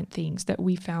different things that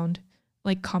we found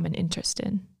like common interest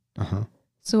in.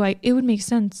 So it would make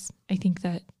sense. I think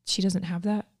that she doesn't have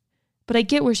that, but I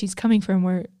get where she's coming from.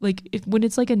 Where like when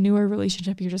it's like a newer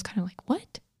relationship, you're just kind of like,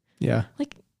 what? Yeah.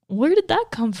 Like where did that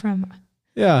come from?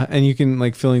 Yeah, and you can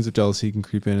like feelings of jealousy can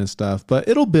creep in and stuff, but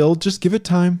it'll build. Just give it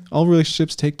time. All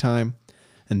relationships take time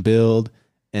and build,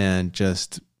 and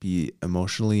just be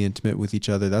emotionally intimate with each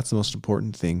other. That's the most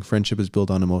important thing. Friendship is built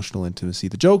on emotional intimacy.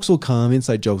 The jokes will come,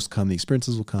 inside jokes come, the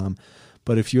experiences will come.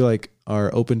 But if you like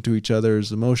are open to each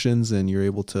other's emotions and you're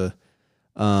able to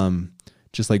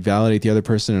just like validate the other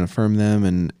person and affirm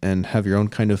them and have your own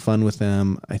kind of fun with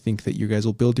them, I think that you guys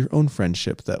will build your own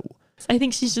friendship. That I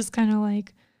think she's just kind of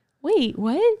like, wait,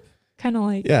 what? Kind of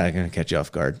like, yeah, I'm gonna catch you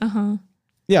off guard.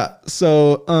 Yeah.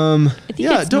 So,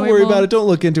 yeah, don't worry about it. Don't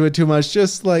look into it too much.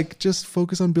 Just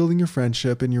focus on building your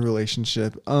friendship and your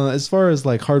relationship. As far as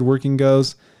like hardworking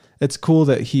goes, it's cool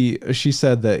that she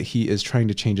said that he is trying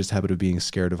to change his habit of being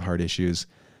scared of hard issues.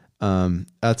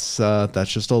 That's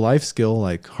just a life skill.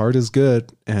 Like hard is good,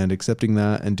 and accepting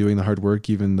that and doing the hard work,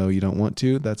 even though you don't want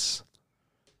to, that's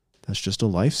just a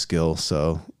life skill.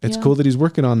 So it's cool that he's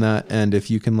working on that. And if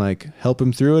you can like help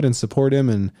him through it and support him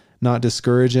and not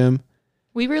discourage him.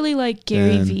 We really like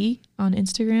Gary V on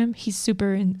Instagram. He's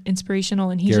super inspirational,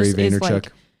 and he just is like,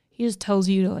 he just tells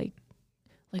you to like,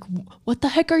 what the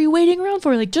heck are you waiting around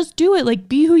for? Like, just do it. Like,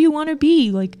 be who you want to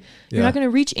be. Like, you're not going to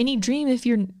reach any dream if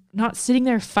you're not sitting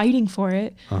there fighting for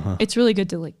it. It's really good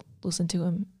to like listen to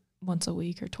him once a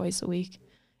week or twice a week.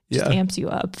 Just amps you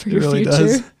up for your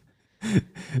future.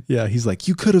 Yeah, he's like,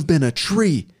 you could have been a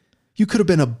tree. You could have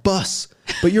been a bus,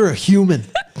 but you're a human.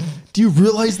 Do you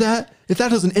realize that? If that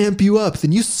doesn't amp you up,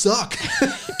 then you suck.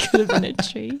 Could have been a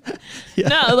tree.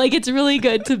 No, like it's really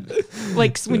good to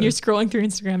like when you're scrolling through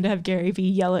Instagram to have Gary V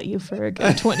yell at you for a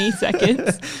good 20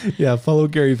 seconds. Yeah, follow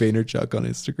Gary Vaynerchuk on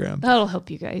Instagram. That'll help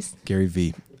you guys. Gary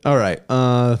V. All right.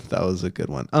 That was a good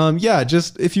one. Yeah,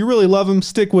 just if you really love him,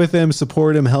 stick with him,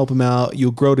 support him, help him out.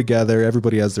 You'll grow together.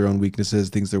 Everybody has their own weaknesses,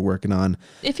 things they're working on.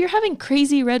 If you're having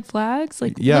crazy red flags,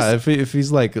 like if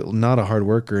he's like not a hard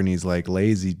worker and he's like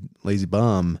lazy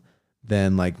bum,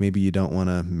 then like maybe you don't want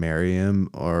to marry him,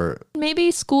 or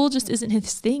maybe school just isn't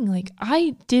his thing. Like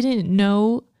I didn't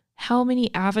know how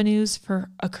many avenues for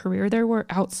a career there were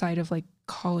outside of like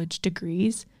college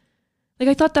degrees. Like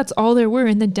I thought that's all there were.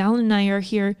 And then Dallin and I are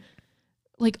here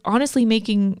like honestly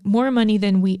making more money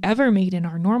than we ever made in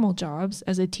our normal jobs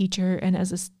as a teacher and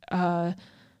as a,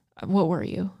 what were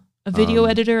you? A video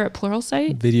editor at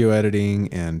Pluralsight? Video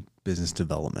editing and business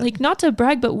development. Like, not to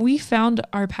brag, but we found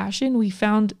our passion.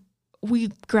 We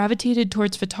gravitated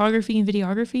towards photography and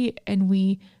videography, and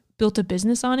we built a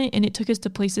business on it, and it took us to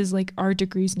places like our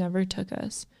degrees never took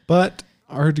us. But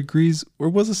our degrees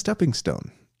was a stepping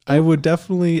stone. I would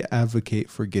definitely advocate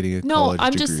for getting a college degree. No,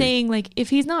 I'm just saying, like, if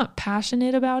he's not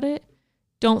passionate about it,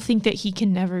 don't think that he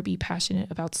can never be passionate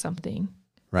about something.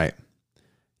 Right.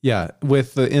 Yeah.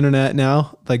 With the internet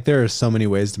now, like, there are so many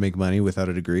ways to make money without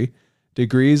a degree.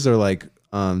 Degrees are like,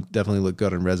 definitely look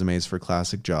good on resumes for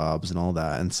classic jobs and all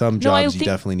that. And some jobs you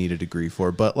definitely need a degree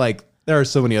for, but like, there are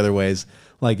so many other ways.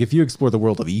 Like, if you explore the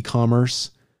world of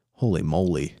e-commerce, holy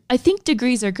moly. I think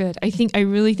degrees are good. I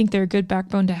really think they're a good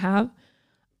backbone to have.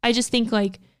 I just think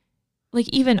like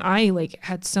even I like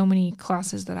had so many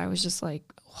classes that I was just like,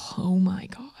 oh my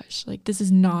gosh, like this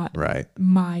is not right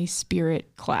my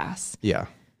spirit class. Yeah.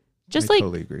 Just I like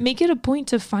totally agree. Make it a point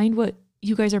to find what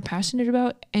you guys are passionate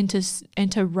about and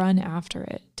to run after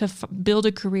it, to build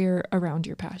a career around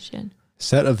your passion.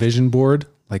 Set a vision board,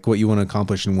 like what you want to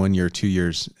accomplish in 1 year, 2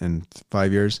 years, and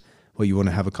 5 years, what you want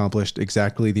to have accomplished,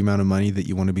 exactly the amount of money that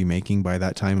you want to be making by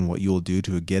that time and what you will do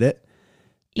to get it.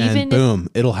 And boom,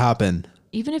 it'll happen.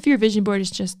 Even if your vision board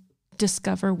is just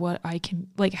discover what I can,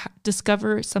 like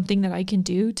discover something that I can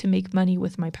do to make money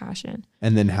with my passion.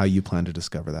 And then how you plan to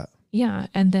discover that. Yeah.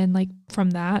 And then like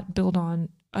from that, build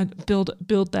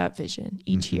that vision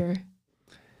each year.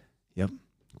 Yep.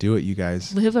 Do it, you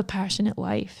guys. Live a passionate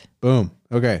life. Boom.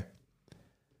 Okay.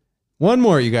 One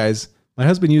more, you guys. My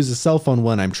husband uses cell phone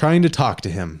when I'm trying to talk to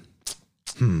him.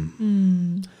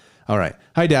 All right.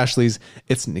 Hi, Dashleys.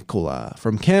 It's Nicola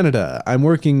from Canada. I'm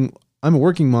a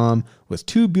working mom with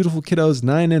 2 beautiful kiddos,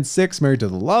 9 and 6, married to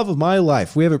the love of my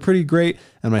life. We have it pretty great,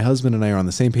 and my husband and I are on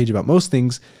the same page about most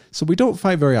things, so we don't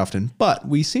fight very often, but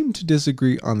we seem to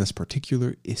disagree on this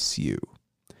particular issue.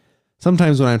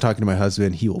 Sometimes when I'm talking to my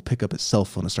husband, he will pick up his cell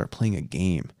phone and start playing a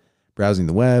game, browsing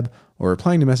the web, or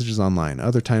replying to messages online.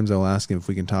 Other times I'll ask him if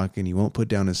we can talk, and he won't put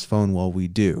down his phone while we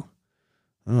do.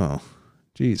 Oh,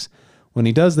 geez. When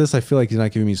he does this, I feel like he's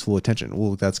not giving me his full attention.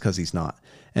 Well, that's because he's not.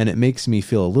 And it makes me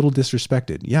feel a little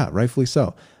disrespected. Yeah, rightfully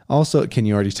so. Also, can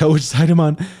you already tell which side I'm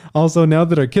on? Also, now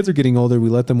that our kids are getting older, we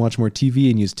let them watch more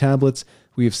TV and use tablets.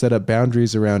 We have set up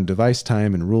boundaries around device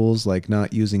time and rules like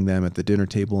not using them at the dinner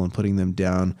table and putting them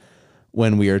down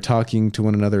when we are talking to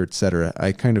one another, etc.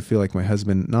 I kind of feel like my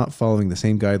husband not following the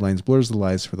same guidelines blurs the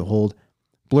lines for the whole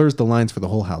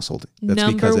household.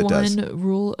 That's because it does. Number one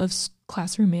rule of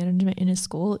classroom management in a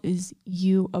school is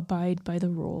you abide by the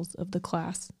rules of the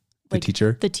class. The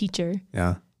teacher? The teacher.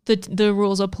 Yeah. The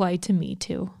rules apply to me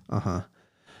too. Uh-huh.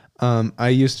 I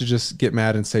used to just get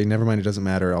mad and say, never mind, it doesn't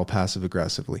matter. I'll passive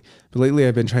aggressively. But lately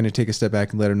I've been trying to take a step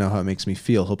back and let him know how it makes me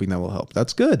feel, hoping that will help.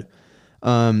 That's good.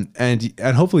 And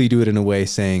hopefully you do it in a way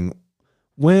saying,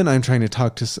 when I'm trying to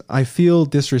talk to, I feel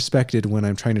disrespected when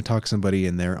I'm trying to talk to somebody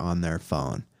and they're on their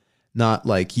phone. Not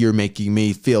like you're making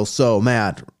me feel so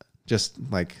mad. Just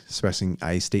like expressing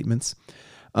I statements.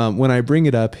 When I bring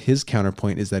it up, his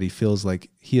counterpoint is that he feels like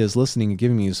he is listening and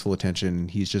giving me his full attention.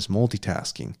 And he's just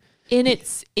multitasking. And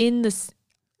it's in this.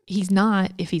 He's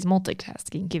not if he's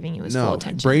multitasking, giving you his full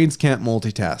attention. Brains can't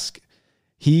multitask.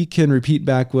 He can repeat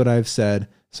back what I've said.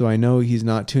 So I know he's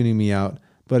not tuning me out,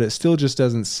 but it still just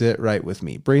doesn't sit right with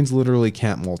me. Brains literally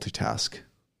can't multitask.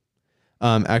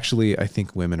 Actually, I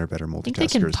think women are better multitaskers than men. I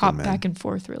think they can pop back and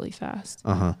forth really fast.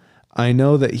 Uh-huh. I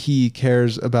know that he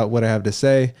cares about what I have to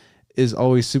say, is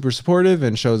always super supportive,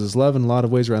 and shows his love in a lot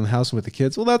of ways around the house and with the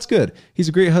kids. Well, that's good. He's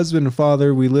a great husband and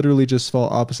father. We literally just fall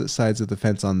opposite sides of the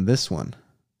fence on this one.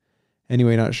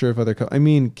 Anyway, not sure if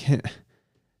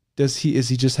is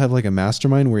he just have like a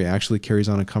mastermind where he actually carries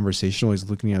on a conversation while he's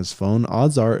looking at his phone?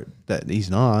 Odds are that he's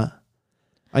not.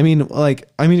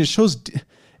 It shows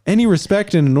any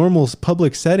respect in a normal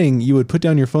public setting. You would put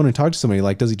down your phone and talk to somebody.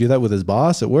 Like, does he do that with his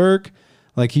boss at work?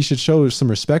 Like, he should show some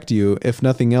respect to you, if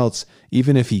nothing else,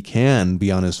 even if he can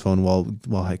be on his phone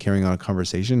while carrying on a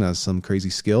conversation as some crazy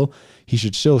skill, he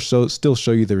should still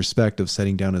show you the respect of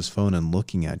setting down his phone and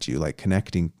looking at you, like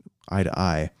connecting eye to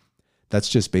eye. That's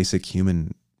just basic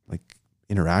human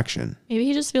interaction. Maybe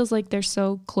he just feels like they're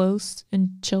so close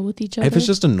and chill with each other. If it's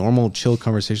just a normal chill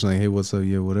conversation, like, hey, what's up?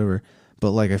 Yeah, whatever.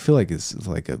 But like, I feel like it's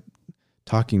like a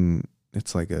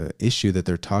issue that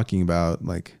they're talking about.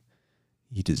 Like,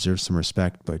 he deserves some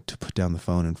respect, but to put down the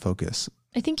phone and focus.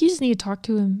 I think you just need to talk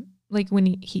to him like when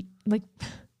he when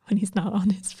he's not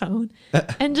on his phone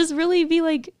and just really be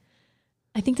like,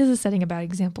 I think this is setting a bad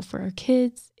example for our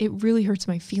kids. It really hurts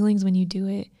my feelings when you do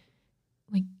it.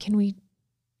 Like, can we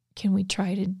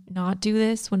try to not do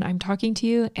this when I'm talking to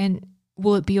you? And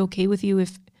will it be okay with you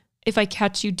if I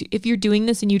catch you, if you're doing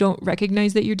this and you don't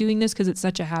recognize that you're doing this because it's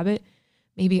such a habit?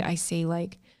 Maybe I say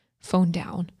like phone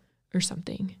down or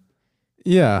something.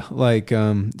 Yeah. Like,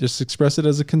 just express it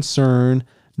as a concern,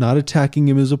 not attacking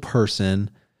him as a person.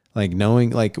 Like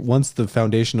knowing, like once the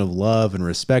foundation of love and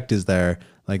respect is there,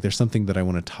 like there's something that I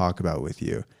want to talk about with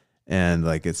you. And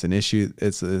like, it's an issue.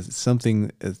 It's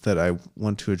something that I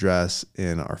want to address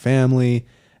in our family.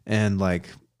 And like,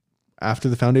 after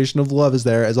the foundation of love is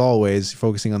there, as always,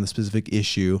 focusing on the specific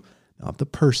issue, not the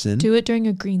person. Do it during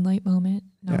a green light moment,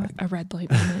 not a red light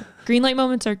moment. Green light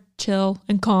moments are chill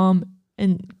and calm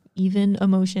and even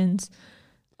emotions.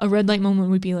 A red light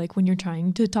moment would be like when you're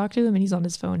trying to talk to him and he's on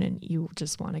his phone and you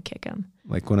just want to kick him.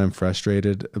 Like when I'm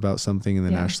frustrated about something and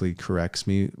then Ashley corrects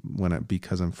me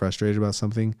because I'm frustrated about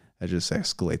something, I just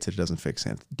escalates it. It doesn't fix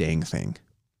a dang thing.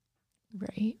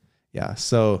 Right. Yeah.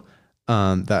 So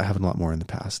that happened a lot more in the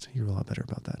past. You're a lot better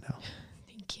about that now.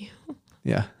 Thank you.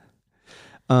 Yeah.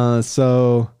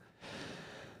 So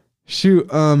shoot.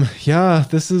 Yeah,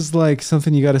 this is like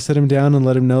something you got to sit him down and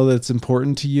let him know that it's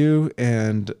important to you.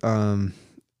 And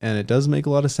it does make a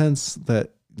lot of sense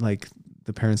that like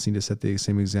the parents need to set the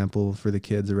same example for the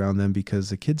kids around them, because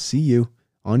the kids see you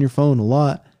on your phone a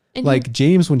lot. And like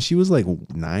James, when she was like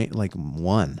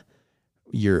 1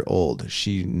 year old,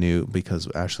 she knew, because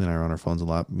Ashley and I are on our phones a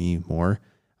lot, me more.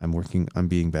 I'm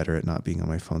being better at not being on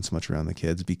my phone so much around the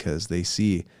kids, because they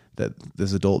see that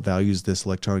this adult values this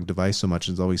electronic device so much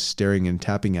and is always staring and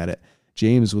tapping at it.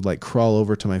 James would like crawl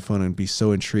over to my phone and be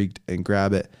so intrigued and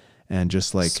grab it and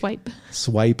just like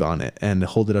swipe on it and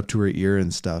hold it up to her ear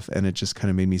and stuff. And it just kind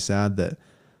of made me sad that,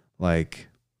 like,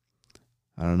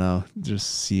 I don't know,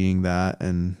 just seeing that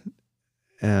and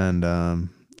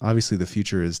obviously the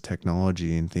future is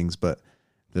technology and things, but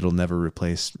that'll never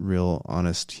replace real,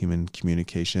 honest human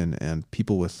communication, and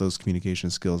people with those communication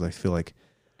skills. I feel like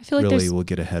really will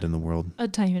get ahead in the world. A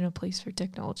time and a place for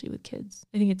technology with kids.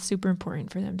 I think it's super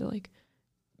important for them to like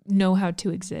know how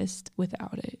to exist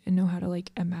without it and know how to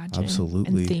like imagine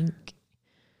and think.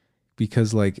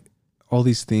 Because like all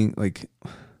these things, like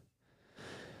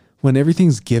when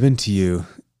everything's given to you,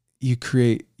 you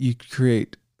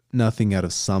create nothing out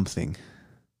of something.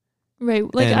 Right.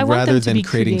 Like, and I want rather them to than be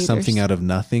creating creators. something out of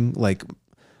nothing, like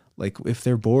if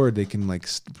they're bored, they can like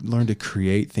learn to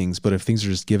create things. But if things are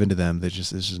just given to them, it's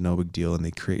just no big deal, and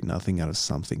they create nothing out of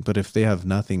something. But if they have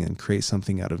nothing and create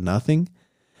something out of nothing,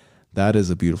 that is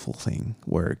a beautiful thing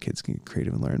where kids can get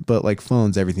creative and learn. But like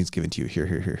phones, everything's given to you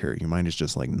here. Your mind is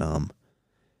just like numb.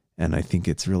 And I think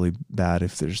it's really bad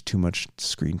if there's too much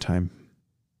screen time.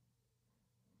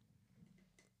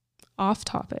 Off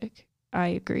topic. I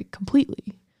agree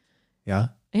completely. Yeah?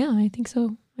 Yeah, I think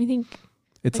so. I think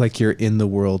it's like you're in the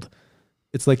world.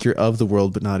 It's like you're of the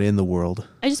world, but not in the world.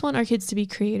 I just want our kids to be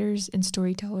creators and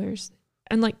storytellers.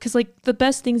 And like, cause like the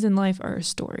best things in life are a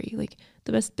story, like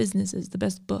the best businesses, the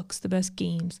best books, the best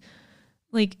games.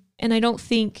 Like, and I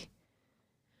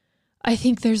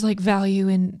think there's like value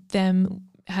in them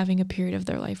having a period of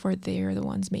their life where they are the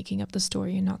ones making up the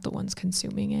story and not the ones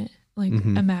consuming it, like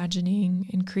imagining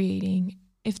and creating.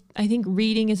 I think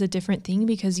reading is a different thing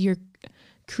because you're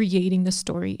creating the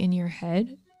story in your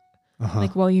head,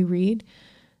 like while you read,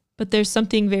 but there's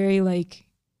something very like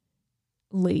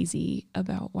lazy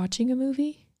about watching a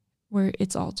movie where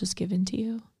it's all just given to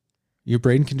you. Your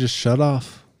brain can just shut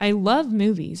off. I love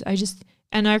movies.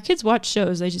 And our kids watch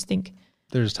shows. I just think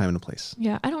there's time and a place.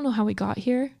 Yeah. I don't know how we got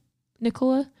here,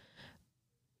 Nicola,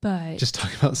 but just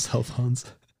talking about cell phones.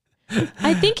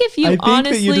 I think if you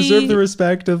that you deserve the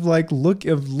respect of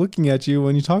looking at you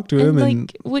when you talk to him,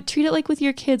 and would treat it like with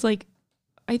your kids. Like,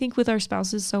 I think with our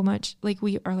spouses so much, like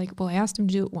we are like, well, I asked him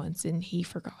to do it once and he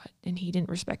forgot and he didn't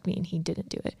respect me and he didn't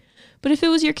do it. But if it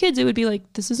was your kids, it would be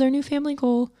like, this is our new family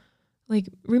goal. Like,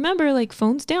 remember, like,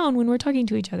 phones down when we're talking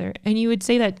to each other. And you would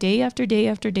say that day after day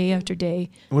after day after day.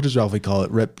 What does Ralphie call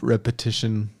it?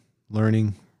 Repetition,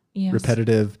 learning,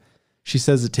 repetitive. She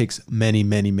says it takes many,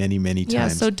 many, many, many times. Yeah,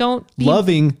 so don't be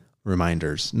loving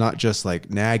reminders, not just like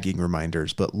nagging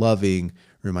reminders, but loving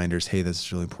reminders. Hey, this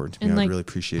is really important to me. And I would really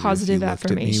appreciate it if you looked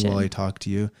at me while I talk to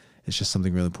you. It's just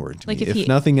something really important to me. If he,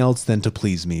 nothing else than to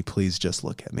please me, please just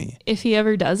look at me. If he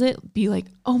ever does it, be like,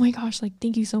 oh my gosh, like,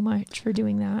 thank you so much for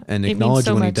doing that. And acknowledge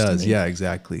when he does. Yeah,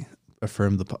 exactly.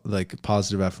 Affirm the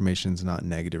positive affirmations, not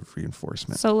negative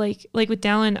reinforcement. So like with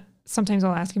Dallin, sometimes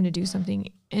I'll ask him to do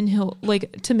something and he'll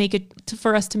like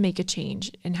for us to make a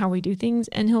change in how we do things.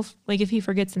 And he'll like, if he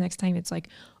forgets the next time, it's like,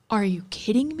 are you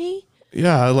kidding me?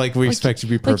 Yeah, like we Like- expect you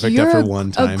to be Like, perfect you're after one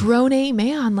a time. grown A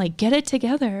man. Like, get it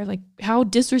together. Like, how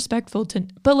disrespectful to,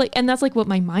 but like, and that's like what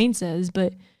my mind says.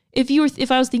 But if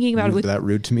I was thinking about it with, that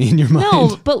rude to me in your mind.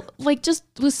 no, but like just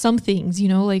with some things, you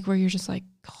know, like where you're just like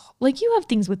you have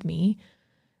things with me.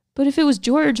 But if it was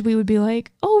George, we would be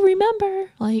like, oh, remember,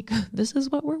 like, this is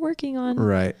what we're working on.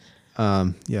 Right.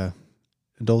 Yeah.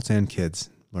 Adults and kids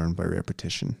learn by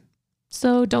repetition.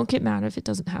 So don't get mad if it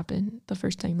doesn't happen the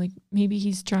first time. Like maybe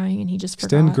he's trying and he just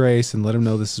Extend forgot. grace and let him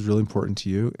know this is really important to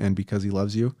you. And because he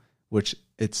loves you, which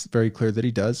it's very clear that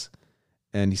he does,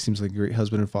 and he seems like a great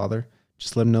husband and father,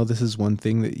 just let him know this is one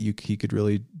thing that he could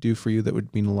really do for you that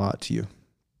would mean a lot to you.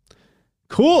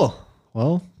 Cool.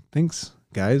 Well, thanks,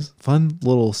 guys. Fun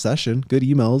little session. Good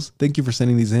emails. Thank you for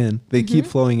sending these in. They keep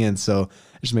flowing in. So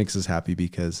it just makes us happy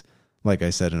because, like I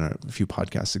said in a few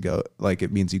podcasts ago, like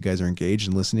it means you guys are engaged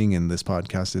and listening, and this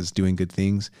podcast is doing good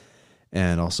things.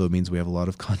 And also it means we have a lot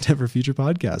of content for future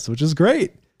podcasts, which is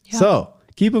great. Yeah. So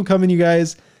keep them coming, you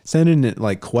guys. Send in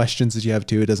like questions that you have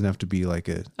too. It doesn't have to be like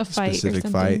a fight or specific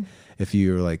something. fight. If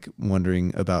you're like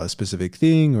wondering about a specific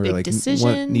thing or Big like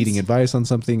decisions. needing advice on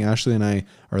something, Ashley and I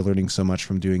are learning so much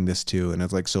from doing this too. And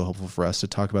it's like so helpful for us to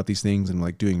talk about these things and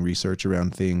like doing research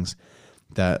around things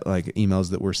that like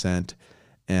emails that were sent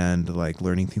and like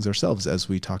learning things ourselves as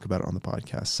we talk about it on the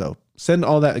podcast. So send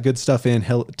all that good stuff in.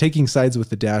 Taking sides with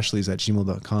the Dashleys at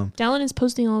gmail.com. Dallin is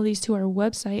posting all of these to our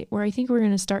website where I think we're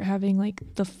going to start having like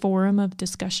the forum of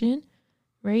discussion,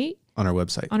 right? On our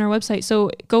website. On our website. So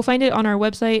go find it on our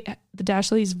website, the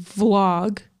Dashleys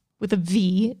vlog with a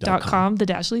v.com, the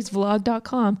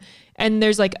dashleysvlog.com. And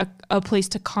there's like a place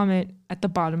to comment at the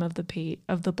bottom of the page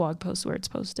of the blog post where it's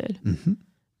posted.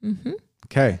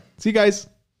 Okay. See you guys.